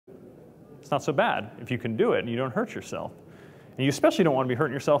It's not so bad if you can do it and you don't hurt yourself. And you especially don't want to be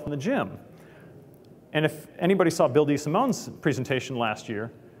hurting yourself in the gym. And if anybody saw Bill DeSimone's presentation last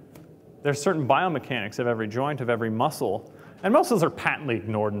year, there's certain biomechanics of every joint, of every muscle, and most of those are patently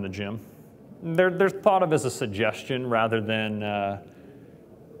ignored in the gym. They're thought of as a suggestion rather than,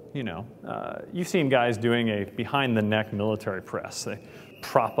 you've seen guys doing a behind-the-neck military press. They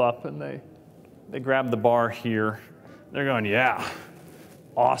prop up and they grab the bar here. They're going, yeah,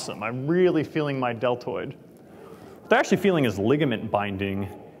 awesome. I'm really feeling my deltoid. What they're actually feeling is ligament binding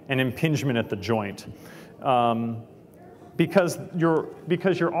and impingement at the joint. Because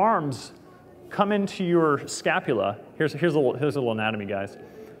your arms come into your scapula. Here's a little anatomy, guys.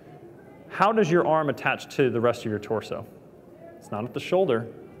 How does your arm attach to the rest of your torso? It's not at the shoulder.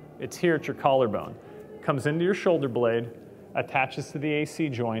 It's here at your collarbone. Comes into your shoulder blade, attaches to the AC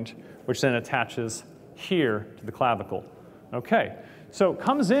joint, which then attaches here to the clavicle. Okay, so it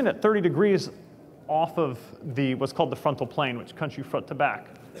comes in at 30 degrees off of what's called the frontal plane, which cuts you front to back.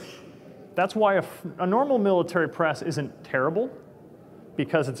 That's why a normal military press isn't terrible,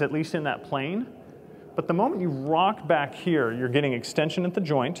 because it's at least in that plane. But the moment you rock back here, you're getting extension at the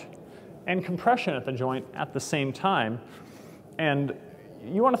joint and compression at the joint at the same time. And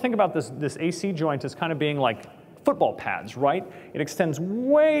you want to think about this AC joint as kind of being like football pads, right? It extends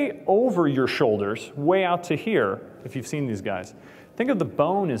way over your shoulders, way out to here, if you've seen these guys. Think of the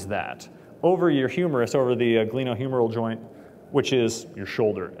bone as that, over your humerus, over the glenohumeral joint, which is your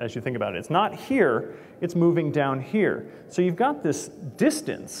shoulder, as you think about it. It's not here, it's moving down here. So you've got this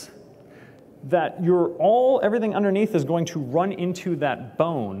distance that everything underneath is going to run into that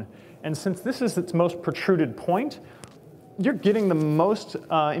bone. And since this is its most protruded point, you're getting the most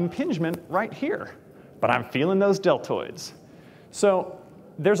impingement right here. But I'm feeling those deltoids. So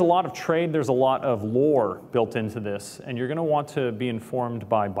there's a lot of trade, there's a lot of lore built into this, and you're gonna want to be informed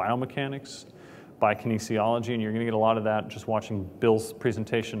by biomechanics, by kinesiology, and you're gonna get a lot of that just watching Bill's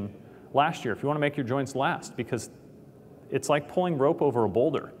presentation last year if you wanna make your joints last, because it's like pulling rope over a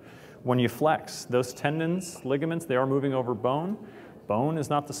boulder. When you flex, those tendons, ligaments, they are moving over bone. Bone is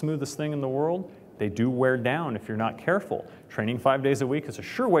not the smoothest thing in the world. They do wear down if you're not careful. Training 5 days a week is a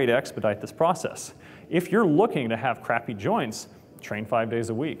sure way to expedite this process. If you're looking to have crappy joints, train 5 days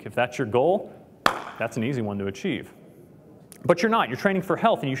a week. If that's your goal, that's an easy one to achieve. But you're not. You're training for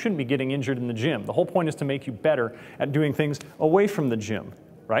health, and you shouldn't be getting injured in the gym. The whole point is to make you better at doing things away from the gym,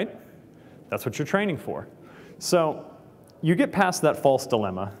 right? That's what you're training for. So you get past that false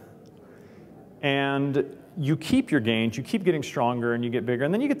dilemma, and you keep your gains, you keep getting stronger, and you get bigger,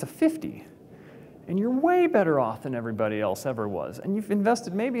 and then you get to 50. And you're way better off than everybody else ever was. And you've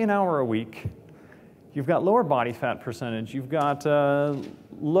invested maybe an hour a week. You've got lower body fat percentage. You've got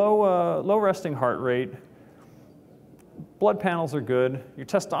low resting heart rate. Blood panels are good. Your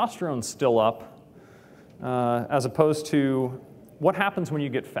testosterone's still up, as opposed to what happens when you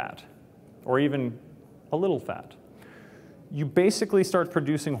get fat, or even a little fat. You basically start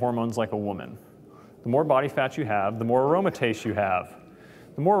producing hormones like a woman. The more body fat you have, the more aromatase you have.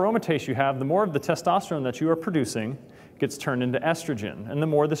 The more aromatase you have, the more of the testosterone that you are producing gets turned into estrogen, and the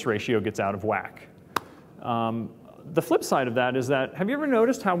more this ratio gets out of whack. The flip side of that is that, have you ever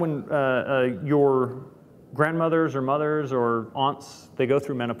noticed how when your grandmothers or mothers or aunts, they go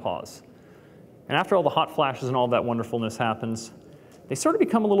through menopause, and after all the hot flashes and all that wonderfulness happens, they sort of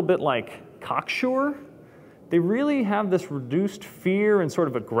become a little bit like cocksure. They really have this reduced fear and sort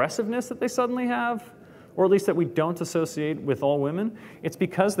of aggressiveness that they suddenly have, or at least that we don't associate with all women. It's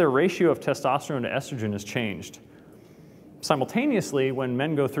because their ratio of testosterone to estrogen has changed. Simultaneously, when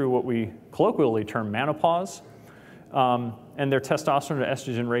men go through what we colloquially term menopause, and their testosterone to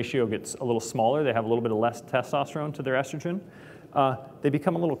estrogen ratio gets a little smaller, they have a little bit of less testosterone to their estrogen, they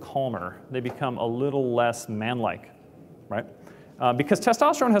become a little calmer. They become a little less man-like, right? Because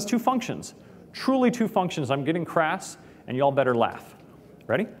testosterone has two functions, truly two functions. I'm getting crass, and y'all better laugh.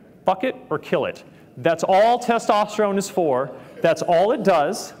 Ready? Fuck it or kill it. That's all testosterone is for. That's all it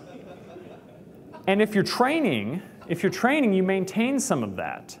does. And if you're training, you maintain some of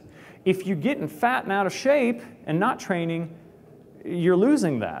that. If you get fat and out of shape and not training, you're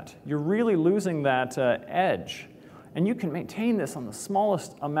losing that. You're really losing that edge. And you can maintain this on the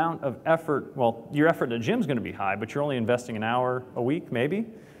smallest amount of effort. Well, your effort in the gym is going to be high, but you're only investing an hour a week, maybe,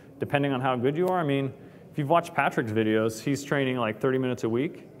 depending on how good you are. I mean, if you've watched Patrick's videos, he's training like 30 minutes a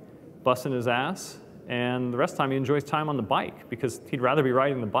week, busting his ass, and the rest of the time he enjoys time on the bike because he'd rather be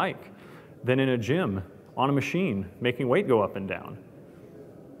riding the bike than in a gym on a machine making weight go up and down,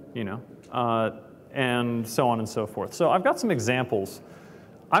 you know, and so on and so forth. So I've got some examples.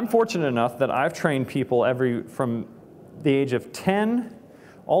 I'm fortunate enough that I've trained people from the age of 10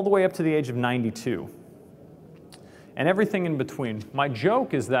 all the way up to the age of 92. And everything in between. My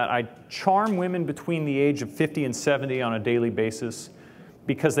joke is that I charm women between the age of 50 and 70 on a daily basis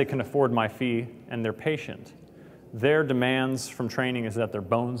because they can afford my fee and they're patient. Their demands from training is that their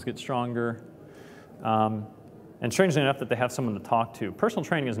bones get stronger. And strangely enough, that they have someone to talk to. Personal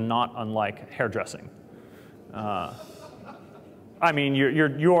training is not unlike hairdressing. I mean,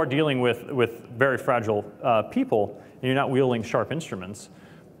 you are dealing with very fragile people, and you're not wielding sharp instruments,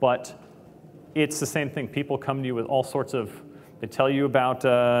 but it's the same thing. People come to you with all sorts of, they tell you about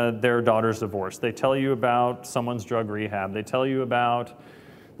their daughter's divorce. They tell you about someone's drug rehab. They tell you about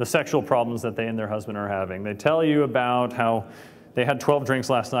the sexual problems that they and their husband are having. They tell you about how they had 12 drinks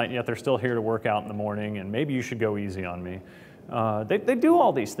last night, and yet they're still here to work out in the morning, and maybe you should go easy on me. They do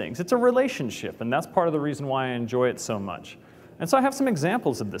all these things. It's a relationship, and that's part of the reason why I enjoy it so much. And so I have some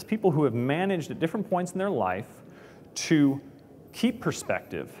examples of this, people who have managed at different points in their life to keep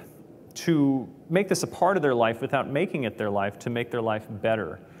perspective, to make this a part of their life without making it their life, to make their life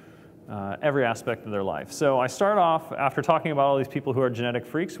better, every aspect of their life. So I start off, after talking about all these people who are genetic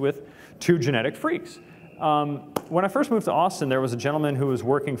freaks, with 2 genetic freaks. When I first moved to Austin, there was a gentleman who was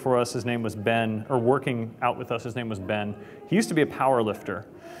working for us. His name was Ben, or working out with us. His name was Ben. He used to be a power lifter.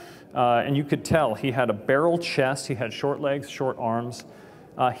 And you could tell he had a barrel chest. He had short legs, short arms.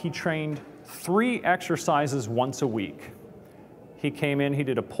 He trained 3 exercises once a week. He came in, he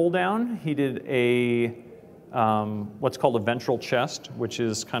did a pull down. He did a, what's called a ventral chest, which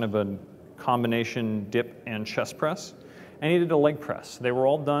is kind of a combination dip and chest press. And he did a leg press. They were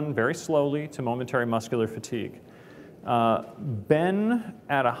all done very slowly to momentary muscular fatigue. Ben,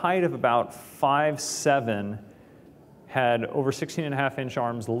 at a height of about 5'7", had over 16.5-inch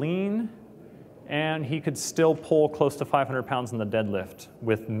arms lean, and he could still pull close to 500 pounds in the deadlift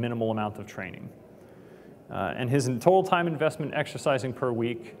with minimal amount of training. And his total time investment exercising per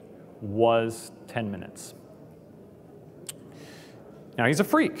week was 10 minutes. Now, he's a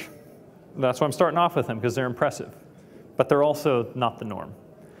freak. That's why I'm starting off with him, because they're impressive. But they're also not the norm.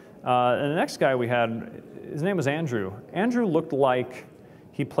 And the next guy we had, his name was Andrew. Andrew looked like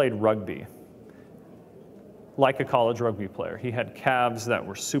he played rugby, like a college rugby player. He had calves that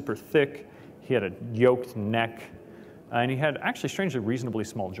were super thick. He had a yoked neck. And he had actually, strangely, reasonably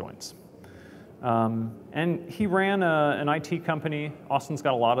small joints. And he ran an IT company. Austin's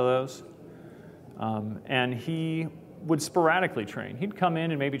got a lot of those. And he would sporadically train. He'd come in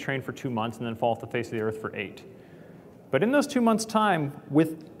and maybe train for 2 months and then fall off the face of the earth for 8. But in those 2 months' time,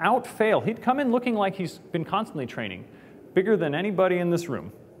 without fail, he'd come in looking like he's been constantly training, bigger than anybody in this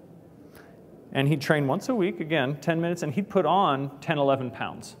room. And he'd train once a week, again, 10 minutes, and he'd put on 10, 11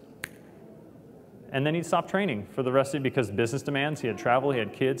 pounds. And then he'd stop training for the rest of it because business demands, he had travel, he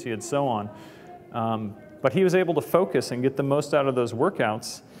had kids, he had so on. But he was able to focus and get the most out of those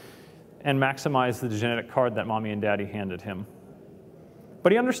workouts and maximize the genetic card that mommy and daddy handed him.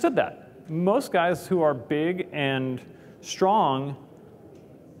 But he understood that. Most guys who are big and strong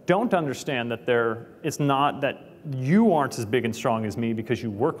don't understand that it's not that you aren't as big and strong as me because you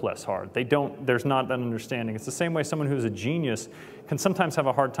work less hard. There's not that understanding. It's the same way someone who's a genius can sometimes have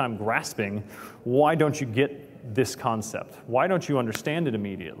a hard time grasping, why don't you get this concept? Why don't you understand it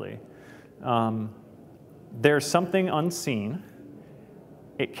immediately? There's something unseen,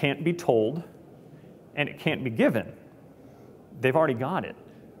 it can't be told, and it can't be given. They've already got it.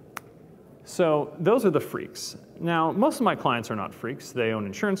 So those are the freaks. Now, most of my clients are not freaks. They own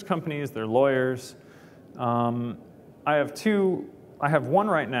insurance companies, they're lawyers. I have one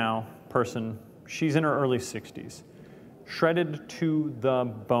right now, person, she's in her early 60s, shredded to the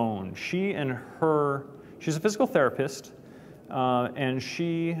bone. She's a physical therapist, and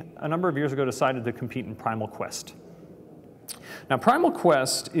she, a number of years ago, decided to compete in Primal Quest. Now, Primal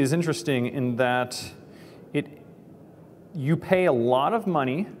Quest is interesting in that you pay a lot of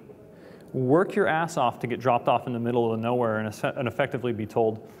money, work your ass off to get dropped off in the middle of nowhere and effectively be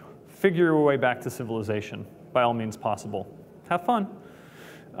told, figure your way back to civilization by all means possible. Have fun.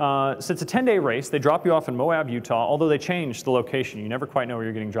 So it's a 10-day race. They drop you off in Moab, Utah, although they changed the location. You never quite know where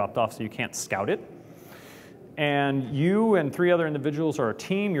you're getting dropped off, so you can't scout it. And you and 3 other individuals are a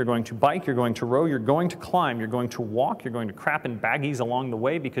team. You're going to bike, you're going to row, you're going to climb, you're going to walk, you're going to crap in baggies along the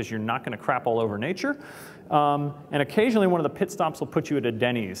way because you're not going to crap all over nature. And occasionally one of the pit stops will put you at a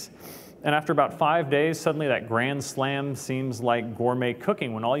Denny's. And after about 5 days, suddenly that grand slam seems like gourmet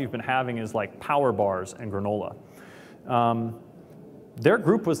cooking when all you've been having is like power bars and granola. Their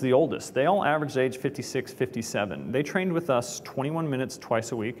group was the oldest. They all averaged age 56, 57. They trained with us 21 minutes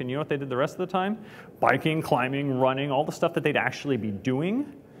twice a week. And you know what they did the rest of the time? Biking, climbing, running, all the stuff that they'd actually be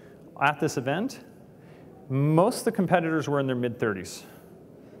doing at this event. Most of the competitors were in their mid-30s.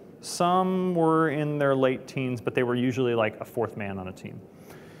 Some were in their late teens, but they were usually like a fourth man on a team.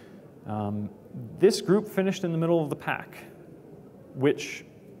 This group finished in the middle of the pack, which,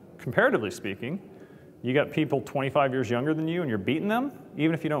 comparatively speaking, you got people 25 years younger than you and you're beating them,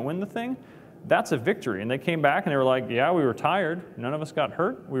 even if you don't win the thing, that's a victory. And they came back and they were like, yeah, we were tired. None of us got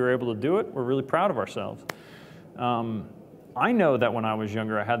hurt. We were able to do it. We're really proud of ourselves. I know that when I was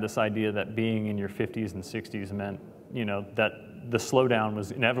younger, I had this idea that being in your 50s and 60s meant, you know, that the slowdown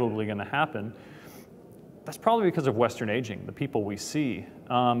was inevitably going to happen. That's probably because of Western aging, the people we see.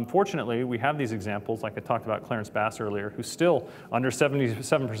 Fortunately, we have these examples, like I talked about Clarence Bass earlier, who's still under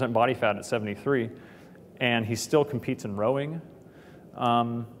 77% body fat at 73, and he still competes in rowing,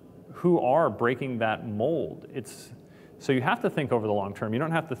 who are breaking that mold. So you have to think over the long term. You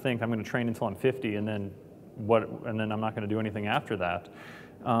don't have to think, I'm going to train until I'm 50, and then I'm not going to do anything after that.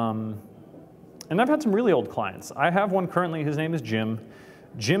 And I've had some really old clients. I have one currently, his name is Jim.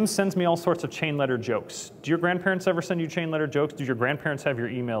 Jim sends me all sorts of chain letter jokes. Do your grandparents ever send you chain letter jokes? Do your grandparents have your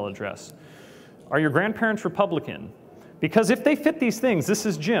email address? Are your grandparents Republican? Because if they fit these things, this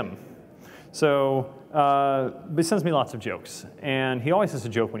is Jim. So he sends me lots of jokes. And he always has a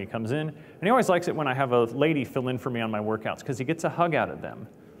joke when he comes in. And he always likes it when I have a lady fill in for me on my workouts, because he gets a hug out of them,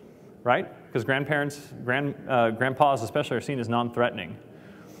 right? Because grandpas especially are seen as non-threatening.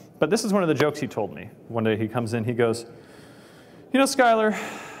 But this is one of the jokes he told me. One day he comes in, he goes, you know, Skyler,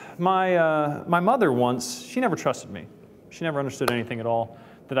 my mother once, she never trusted me. She never understood anything at all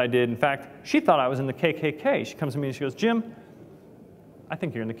that I did. In fact, she thought I was in the KKK. She comes to me and she goes, Jim, I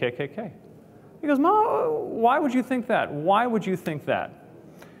think you're in the KKK. He goes, Mom, why would you think that? Why would you think that?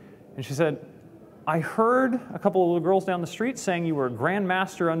 And she said, I heard a couple of little girls down the street saying you were a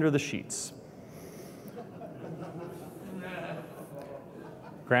grandmaster under the sheets.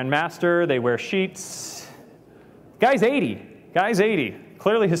 Grandmaster, they wear sheets. Guy's 80. Guy's 80.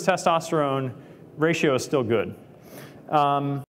 Clearly his testosterone ratio is still good.